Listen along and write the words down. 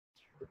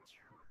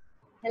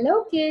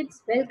Hello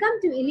kids, welcome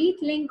to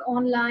Elite Link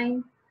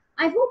Online.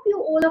 I hope you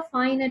all are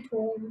fine at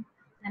home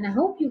and I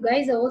hope you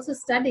guys are also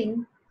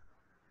studying.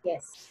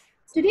 Yes,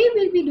 today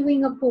we'll be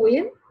doing a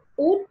poem,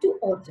 Ode to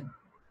Autumn.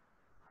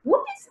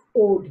 What is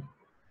ode?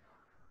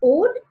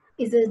 Ode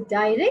is a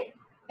direct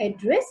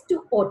address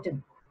to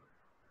autumn.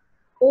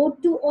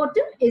 Ode to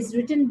Autumn is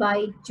written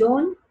by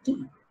John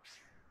Keats.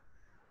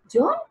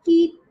 John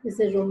Keats is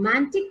a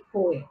romantic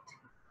poet.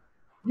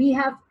 We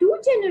have two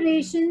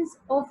generations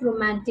of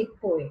romantic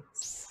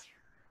poets.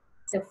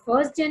 The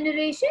first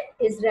generation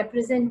is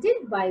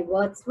represented by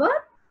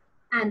Wordsworth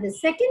and the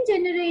second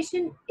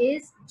generation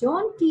is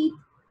John Keats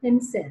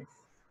himself.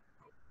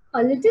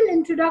 A little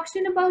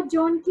introduction about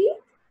John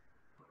Keats.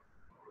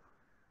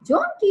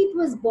 John Keats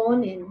was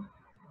born in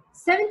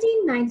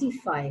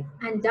 1795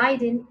 and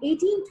died in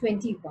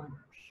 1821.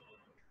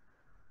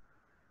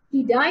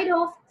 He died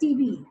of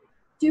TB,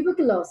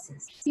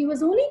 tuberculosis. He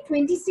was only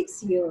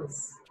 26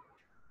 years.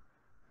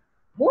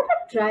 What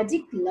a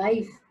tragic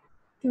life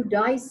to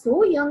die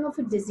so young of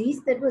a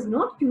disease that was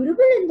not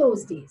curable in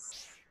those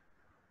days.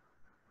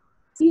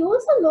 He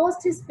also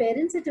lost his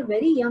parents at a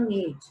very young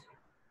age.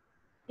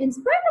 In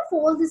spite of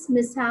all this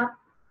mishap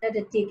that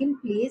had taken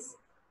place,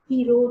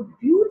 he wrote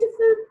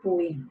beautiful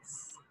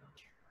poems.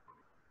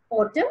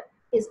 Autumn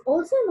is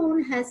also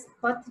known as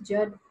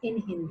Patjhad in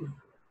Hindi.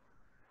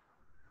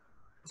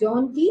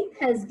 John Keats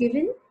has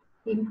given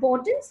the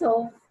importance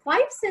of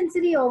 5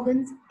 sensory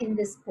organs in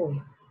this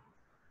poem: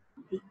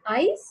 the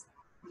eyes,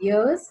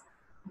 ears,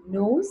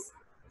 nose,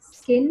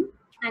 skin,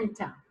 and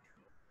tongue.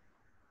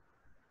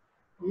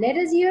 Let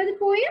us hear the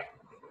poem.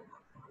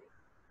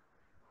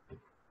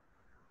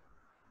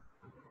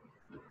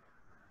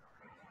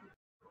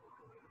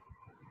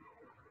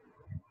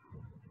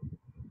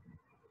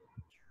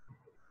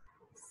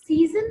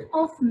 Season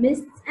of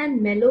mists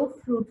and mellow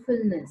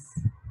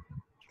fruitfulness,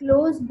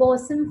 close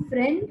bosom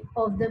friend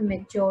of the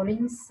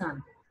maturing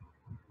sun,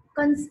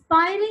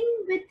 conspiring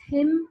with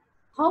him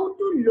how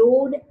to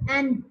load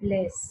and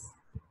bless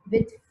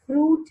with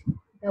fruit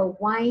the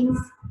vines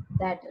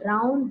that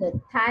round the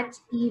thatch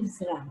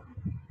eaves run.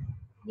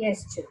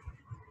 Yes, children.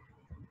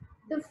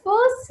 The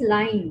first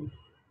line,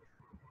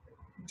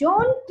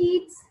 John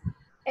Keats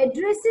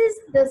addresses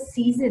the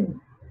season.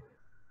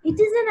 It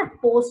is an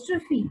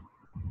apostrophe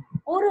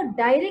or a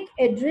direct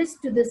address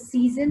to the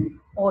season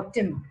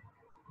autumn.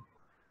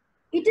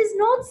 It is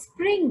not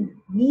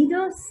spring,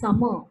 neither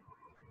summer.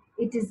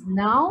 It is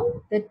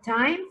now the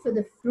time for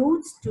the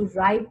fruits to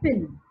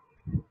ripen.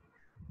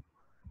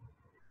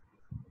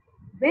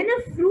 When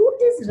a fruit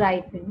is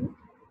ripened,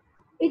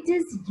 it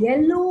is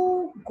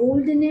yellow,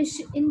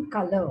 goldenish in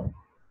color.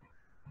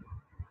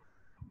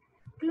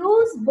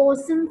 Close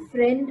bosom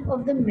friend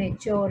of the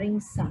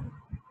maturing sun.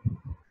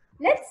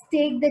 Let's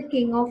take the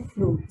king of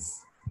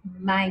fruits,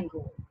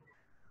 mango.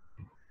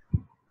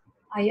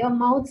 Are your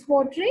mouths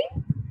watering?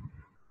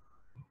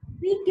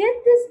 We get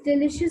this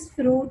delicious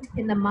fruit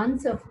in the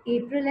months of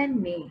April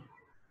and May.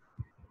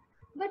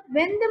 But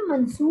when the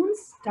monsoons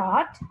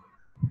start,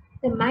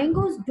 the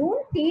mangoes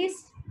don't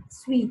taste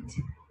sweet.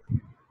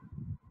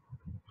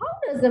 How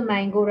does a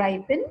mango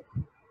ripen?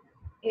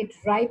 It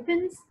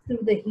ripens through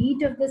the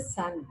heat of the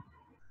sun.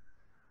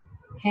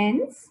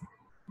 Hence,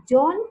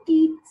 John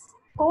Keats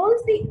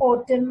calls the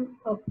autumn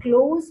a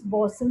close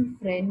bosom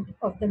friend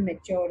of the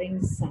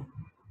maturing sun.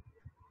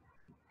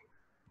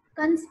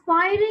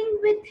 Conspiring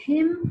with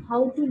him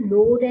how to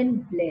load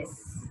and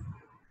bless.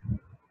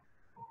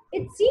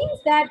 It seems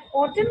that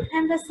autumn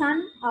and the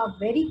sun are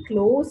very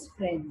close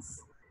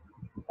friends,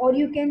 or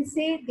you can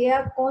say they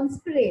are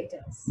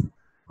conspirators.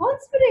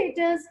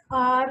 Conspirators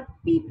are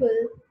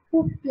people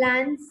who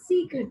plan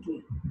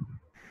secretly.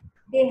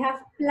 They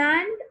have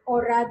planned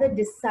or rather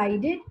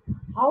decided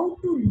how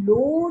to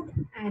load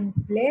and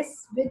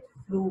bless with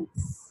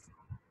fruits.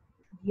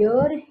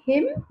 Here,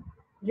 him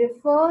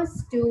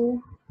refers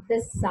to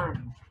the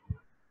sun.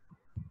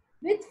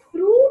 With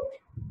fruit,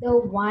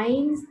 the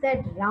vines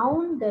that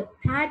round the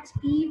thatch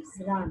eaves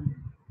run.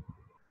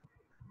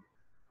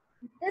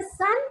 The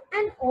sun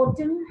and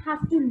autumn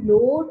have to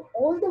load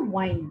all the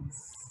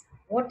vines.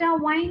 What are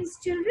vines,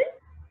 children?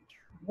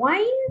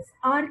 Vines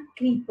are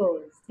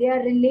creepers. They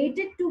are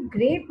related to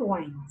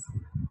grapevines.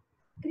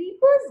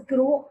 Creepers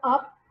grow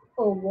up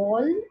a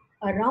wall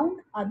around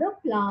other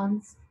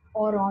plants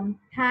or on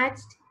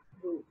thatched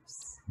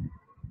roofs.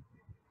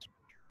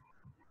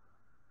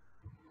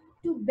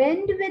 To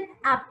bend with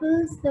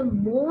apples the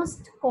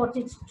most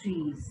cottage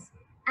trees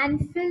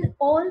and fill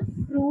all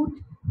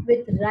fruit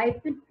with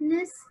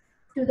ripeness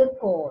to the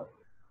core,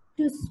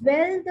 to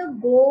swell the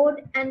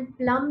gourd and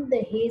plumb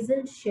the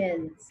hazel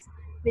shells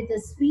with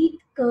a sweet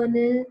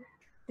kernel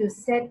to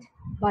set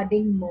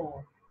budding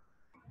more.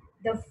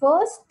 The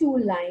first two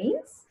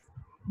lines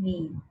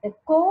mean the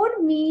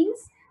core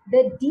means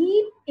the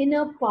deep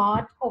inner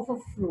part of a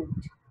fruit.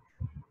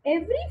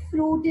 Every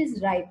fruit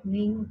is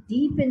ripening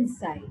deep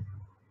inside.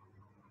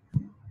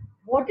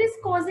 What is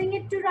causing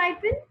it to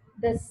ripen?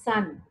 The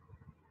sun,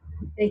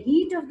 the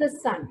heat of the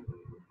sun.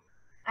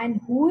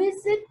 And who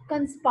is it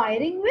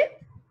conspiring with?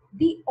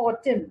 The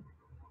autumn.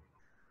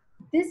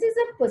 This is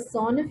a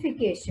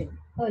personification,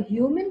 a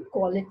human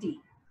quality.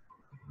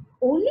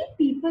 Only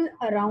people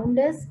around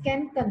us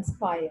can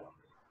conspire.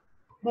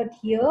 But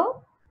here,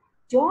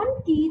 John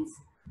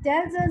Keats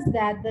tells us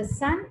that the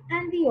sun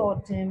and the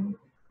autumn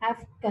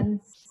have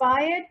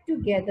conspired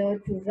together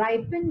to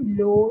ripen,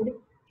 load,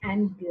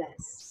 and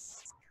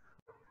bless,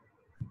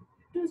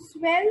 to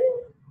swell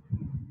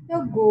the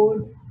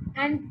gourd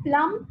and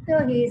plump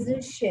the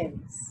hazel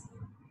shells.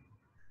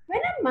 When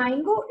a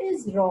mango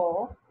is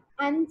raw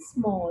and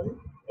small,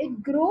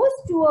 it grows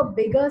to a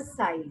bigger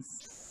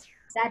size.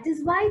 That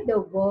is why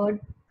the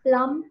word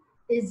plump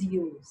is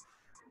used.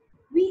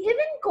 We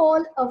even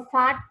call a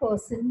fat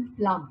person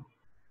plump,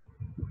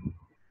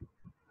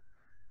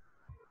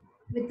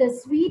 with a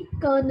sweet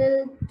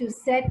kernel to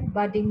set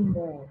budding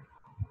more.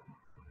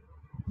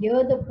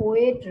 Here the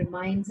poet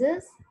reminds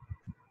us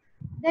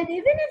that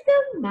even if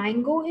the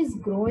mango is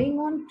growing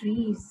on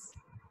trees,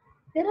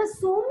 there are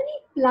so many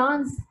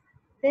plants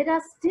that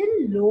are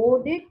still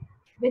loaded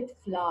with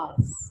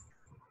flowers.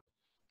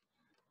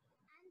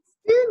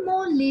 Still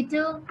more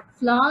later,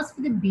 flowers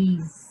for the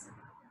bees,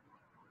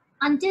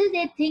 until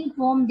they think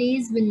warm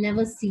days will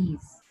never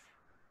cease.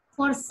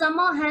 For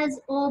summer has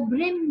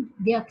o'erbrimmed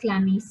their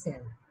clammy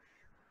cell.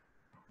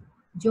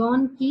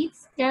 John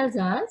Keats tells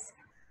us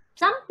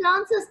some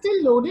plants are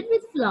still loaded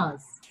with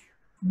flowers.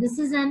 This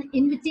is an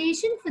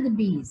invitation for the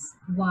bees.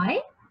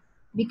 Why?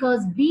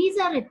 Because bees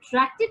are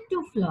attracted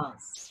to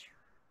flowers.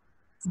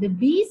 The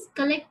bees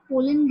collect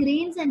pollen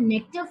grains and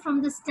nectar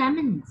from the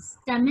stamens.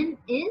 Stamen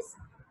is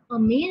a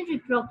male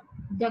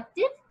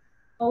reproductive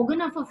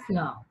organ of a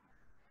flower.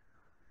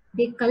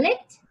 They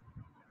collect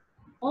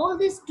all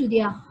this to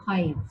their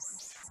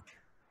hives.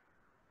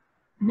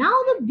 Now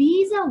the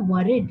bees are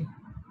worried.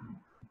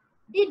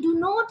 They do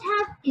not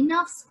have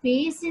enough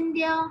space in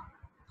their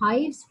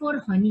hives for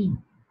honey.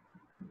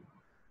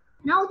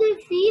 Now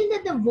they feel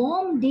that the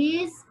warm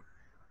days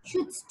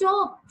should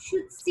stop,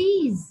 should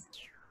cease,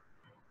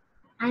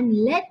 and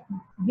let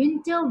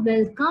winter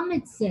welcome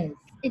itself.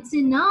 It's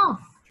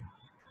enough.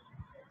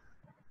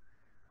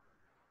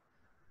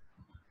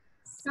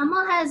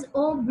 Summer has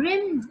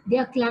o'erbrimmed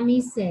their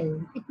clammy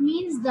cell. It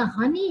means the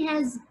honey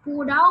has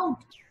poured out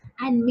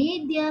and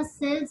made their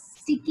cells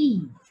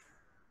sticky.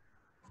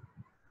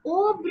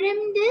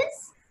 O'erbrimmed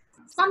is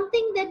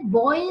something that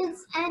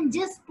boils and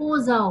just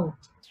pours out.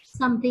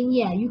 Something,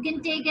 yeah, you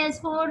can take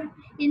as for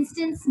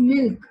instance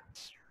milk.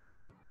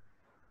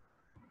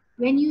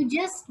 When you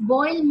just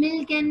boil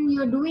milk and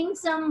you're doing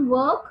some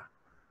work,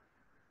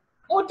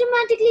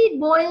 automatically it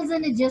boils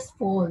and it just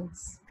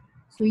falls.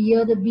 So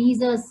here the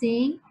bees are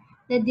saying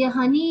that their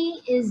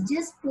honey is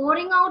just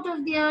pouring out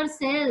of their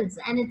cells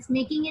and it's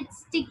making it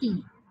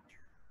sticky.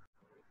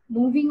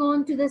 Moving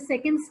on to the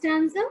second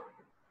stanza.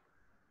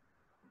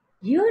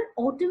 Here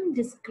autumn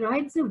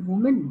describes a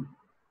woman.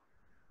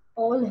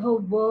 All her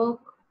work,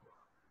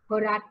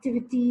 her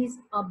activities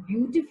are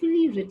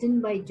beautifully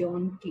written by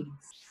John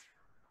Keats.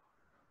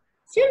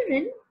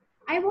 Children,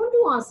 I want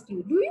to ask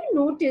you, do you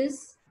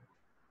notice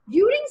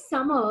during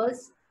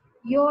summers,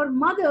 your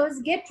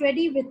mothers get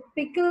ready with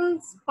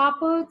pickles,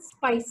 papads,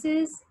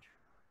 spices?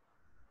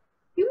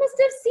 You must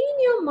have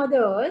seen your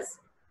mothers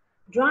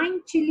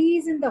drying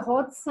chilies in the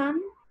hot sun.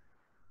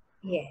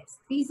 Yes,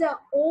 these are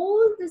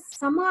all the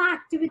summer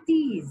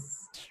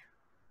activities.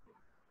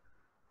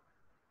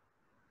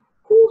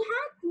 Who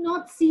hath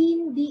not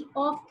seen thee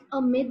oft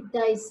amid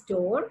thy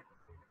store?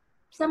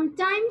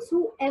 Sometimes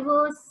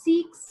whoever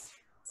seeks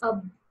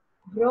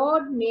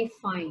abroad may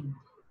find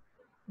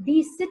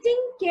thee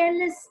sitting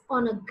careless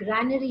on a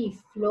granary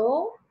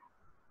floor,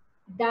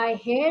 thy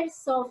hair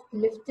soft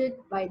lifted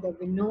by the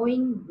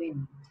winnowing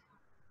wind.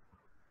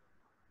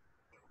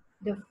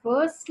 The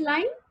first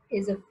line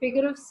is a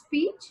figure of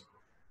speech,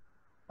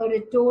 a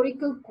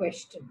rhetorical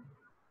question,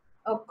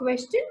 a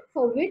question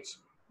for which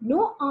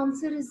no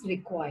answer is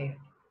required.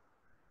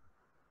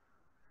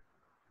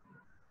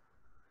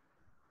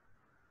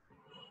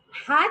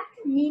 Hath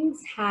means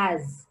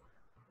has.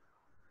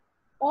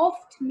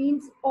 Oft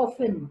means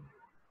often.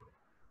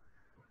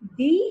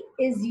 Thee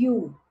is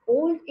you,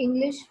 Old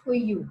English for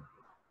you.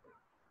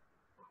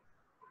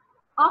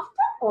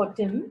 After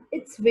autumn,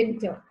 it's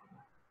winter.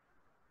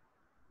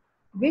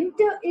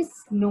 Winter is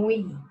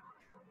snowy.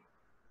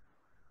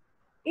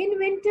 In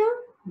winter,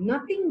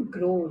 nothing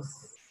grows.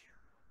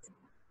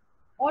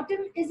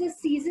 Autumn is a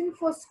season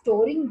for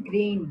storing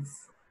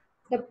grains.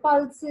 The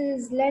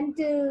pulses,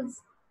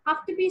 lentils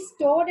have to be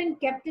stored and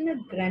kept in a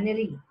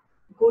granary.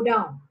 Go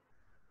down.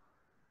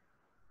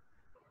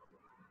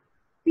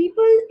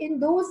 People in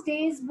those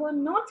days were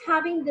not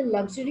having the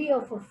luxury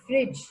of a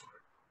fridge.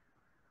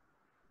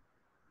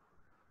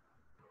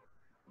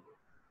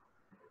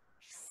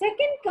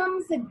 Second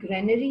comes the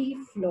granary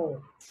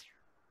floor.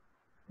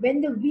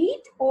 When the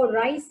wheat or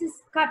rice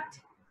is cut,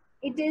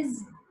 it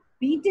is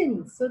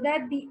beaten so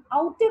that the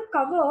outer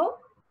cover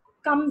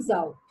comes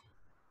out.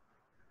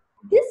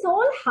 This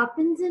all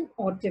happens in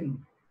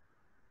autumn.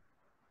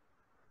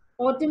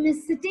 Autumn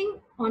is sitting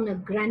on a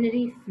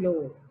granary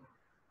floor.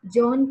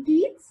 John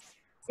Keats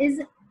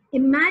is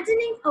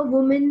imagining a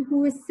woman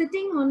who is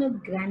sitting on a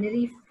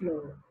granary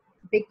floor.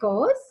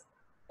 Because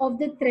of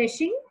the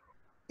threshing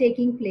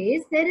taking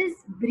place, there is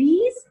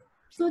breeze,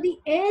 so the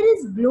air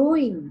is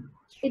blowing.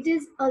 It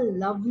is a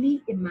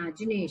lovely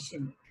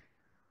imagination.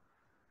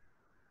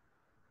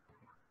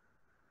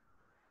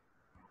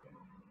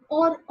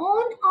 Or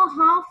on a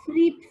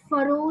half-reaped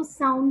furrow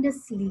sound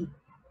asleep,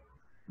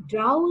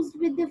 drowsed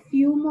with the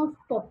fume of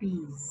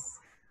poppies,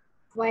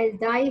 while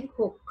thy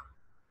hook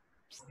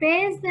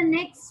spares the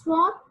next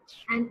swat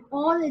and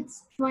all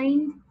its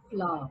twined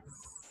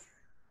flowers.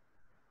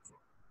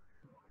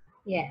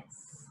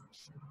 Yes.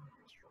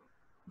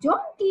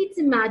 John Keats'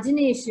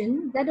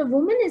 imagination that a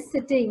woman is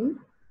sitting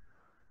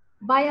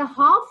by a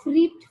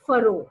half-reaped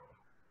furrow.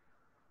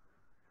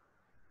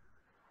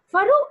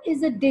 Furrow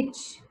is a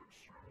ditch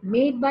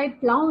made by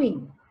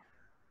ploughing.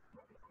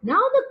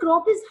 Now the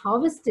crop is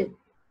harvested.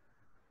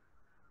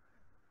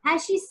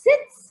 As she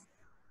sits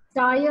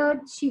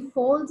tired, she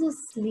falls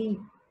asleep.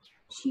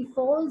 She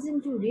falls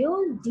into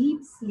real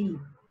deep sleep.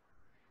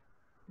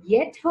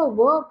 Yet her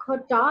work, her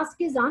task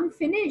is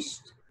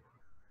unfinished.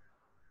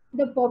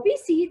 The poppy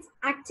seeds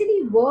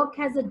actually work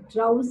as a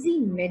drowsy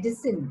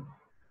medicine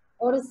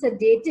or a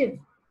sedative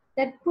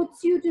that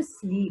puts you to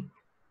sleep.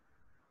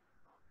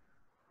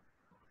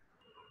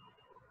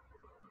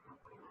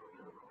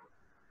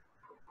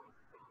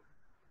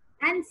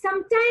 And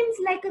sometimes,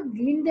 like a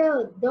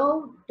glinder,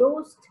 thou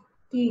dost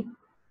keep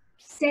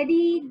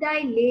steady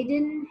thy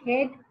laden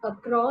head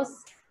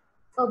across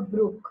a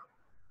brook,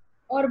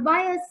 or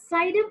by a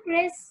cider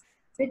press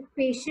with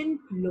patient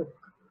look.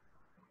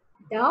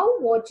 Thou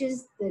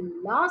watchest the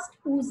last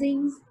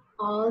oozings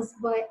hours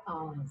by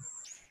hours.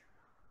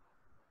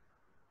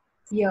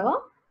 Here,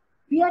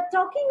 we are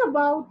talking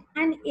about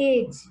an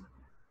age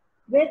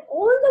where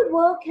all the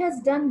work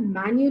has done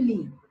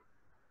manually.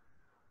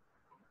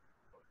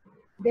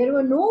 There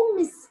were no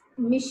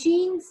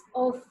machines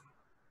of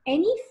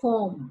any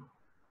form.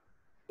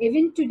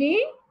 Even today,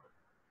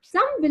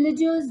 some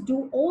villagers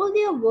do all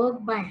their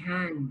work by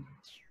hand.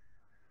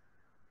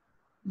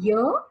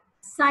 Here,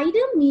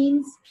 cider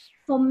means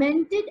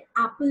fermented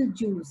apple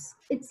juice.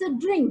 It's a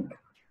drink.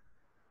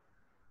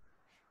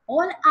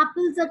 All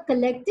apples are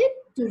collected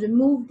to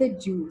remove the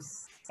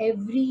juice.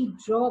 Every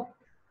drop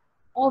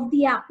of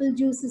the apple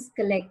juice is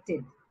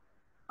collected.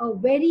 A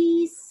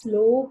very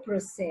slow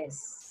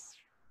process.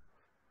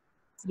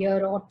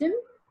 Here, autumn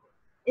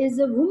is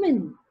a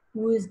woman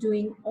who is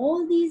doing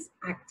all these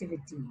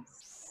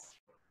activities.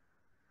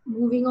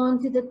 Moving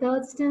on to the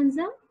third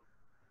stanza.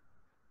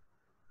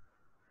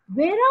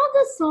 Where are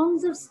the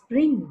songs of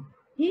spring?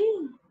 Hey,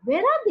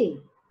 where are they?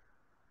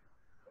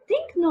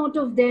 Think not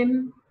of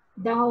them,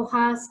 thou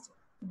hast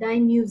thy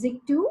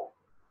music too.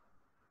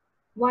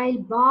 While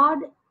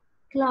barred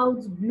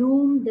clouds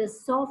bloom the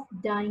soft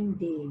dying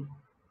day,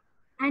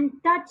 and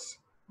touch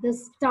the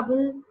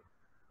stubble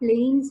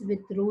plains with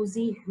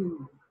rosy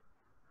hue.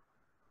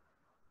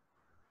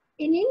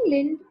 In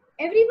England,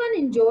 everyone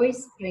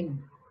enjoys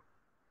spring.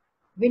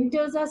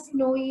 Winters are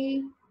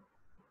snowy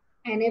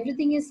and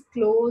everything is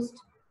closed.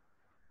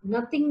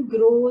 Nothing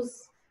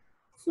grows.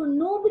 So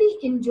nobody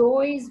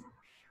enjoys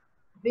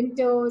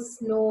winter,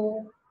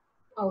 snow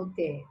out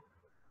there.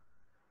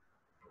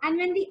 And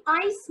when the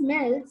ice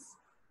melts,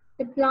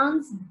 the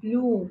plants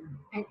bloom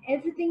and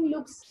everything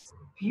looks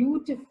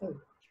beautiful.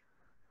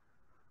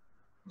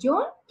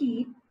 John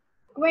Keats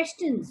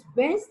questions,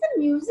 where's the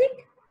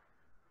music?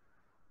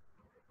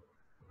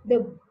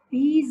 The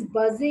bees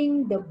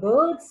buzzing, the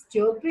birds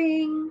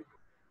chirping,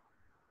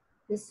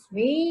 the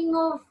swaying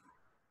of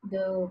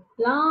the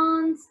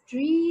plants,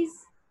 trees.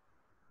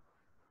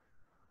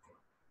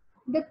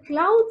 The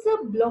clouds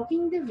are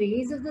blocking the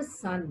rays of the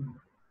sun.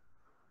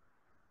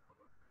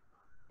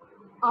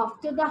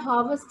 After the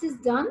harvest is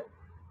done,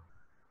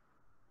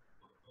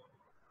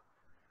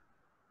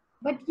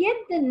 but yet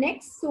the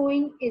next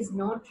sowing is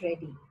not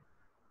ready.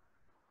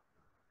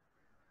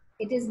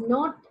 It is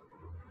not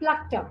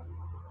plucked up.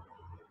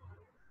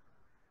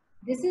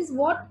 This is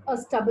what a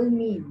stubble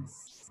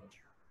means.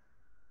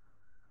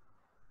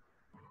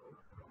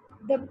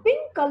 The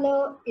pink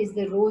color is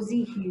the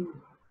rosy hue.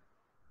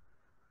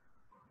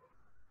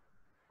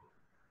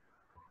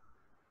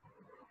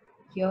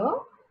 Here,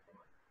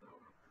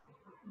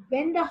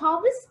 when the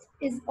harvest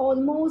is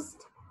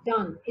almost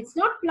done, it's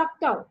not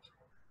plucked out.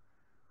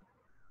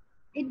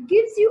 It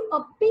gives you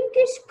a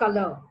pinkish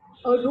color,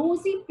 a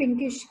rosy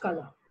pinkish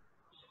color.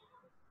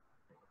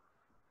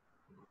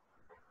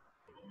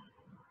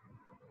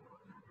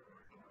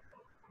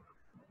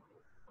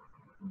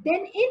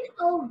 Then in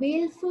a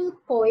wailful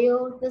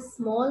choir the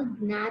small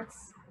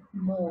gnats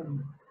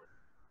moan.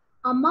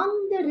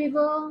 Among the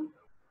river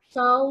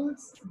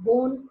fowls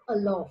borne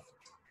aloft,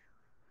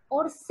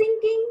 or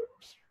sinking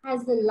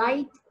as the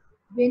light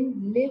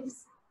wind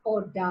lives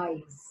or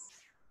dies,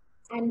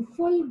 and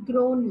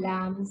full-grown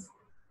lambs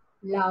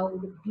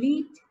loud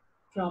bleat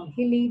from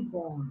hilly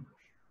bourne.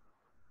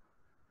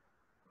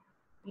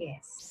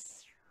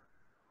 Yes.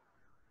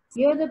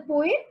 Here the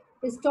poet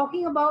is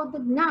talking about the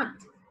gnat,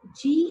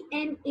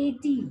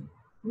 G-N-A-T,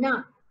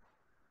 gnat.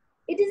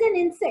 It is an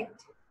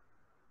insect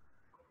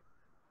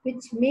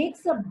which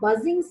makes a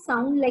buzzing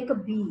sound like a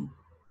bee.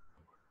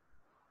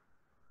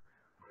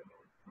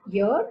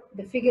 Here,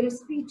 the figure of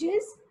speech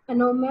is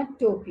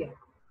onomatopoeia.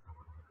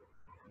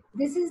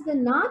 This is the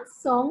Nath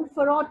song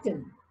for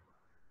autumn.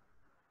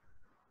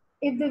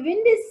 If the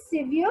wind is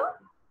severe,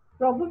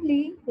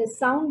 probably the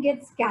sound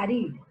gets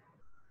carried.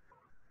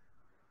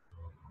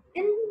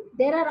 And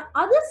there are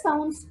other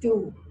sounds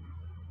too.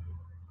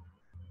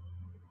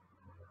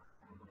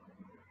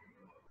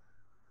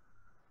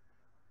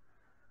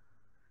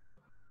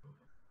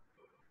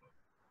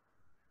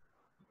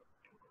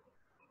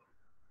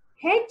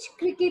 Hedge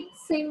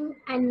crickets sing,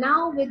 and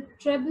now with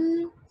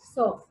treble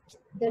soft,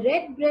 the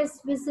red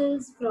breast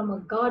whistles from a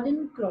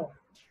garden croft,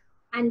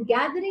 and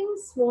gathering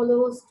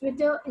swallows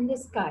twitter in the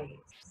skies.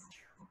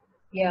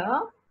 Yeah.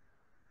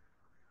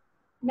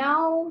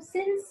 Now,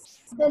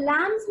 since the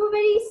lambs were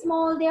very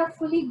small, they are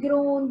fully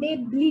grown, they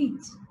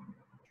bleat.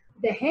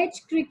 The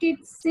hedge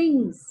cricket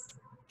sings.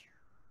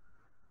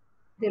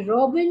 The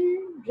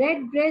robin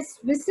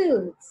redbreast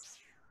whistles.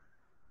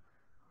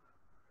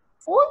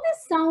 All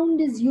this sound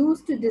is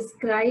used to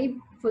describe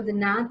for the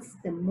gnats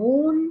the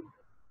moan,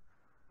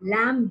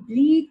 lamb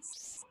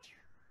bleats,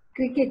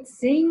 cricket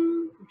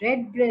sing,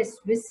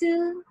 redbreast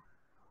whistle,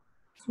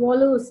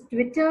 swallows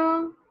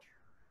twitter,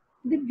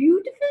 the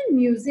beautiful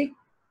music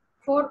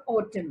for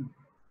autumn.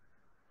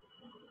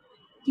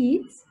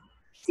 Keats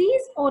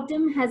sees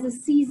autumn as a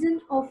season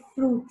of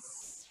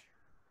fruits,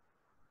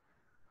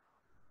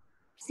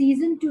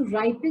 season to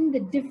ripen the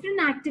different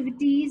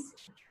activities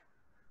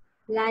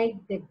like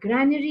the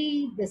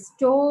granary, the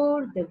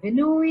store, the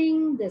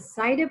winnowing, the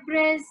cider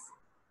press,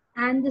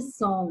 and the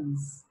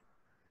songs.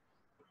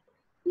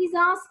 He's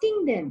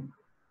asking them,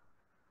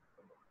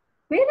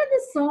 where are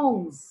the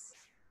songs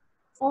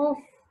of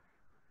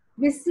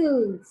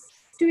whistles,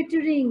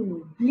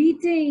 twittering,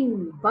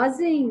 bleating,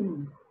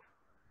 buzzing?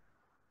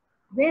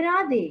 Where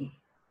are they?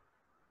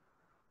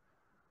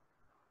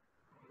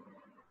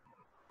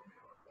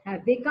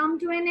 Have they come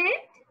to an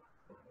end?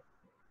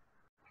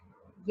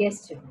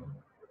 Yes, children.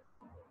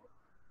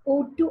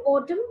 Ode to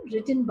Autumn,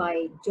 written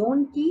by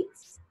John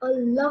Keats, a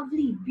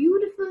lovely,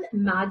 beautiful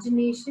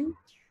imagination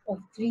of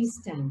 3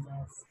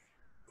 stanzas.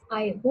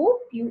 I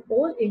hope you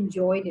all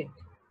enjoyed it,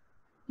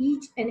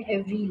 each and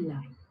every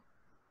line.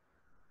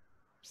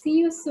 See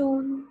you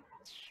soon.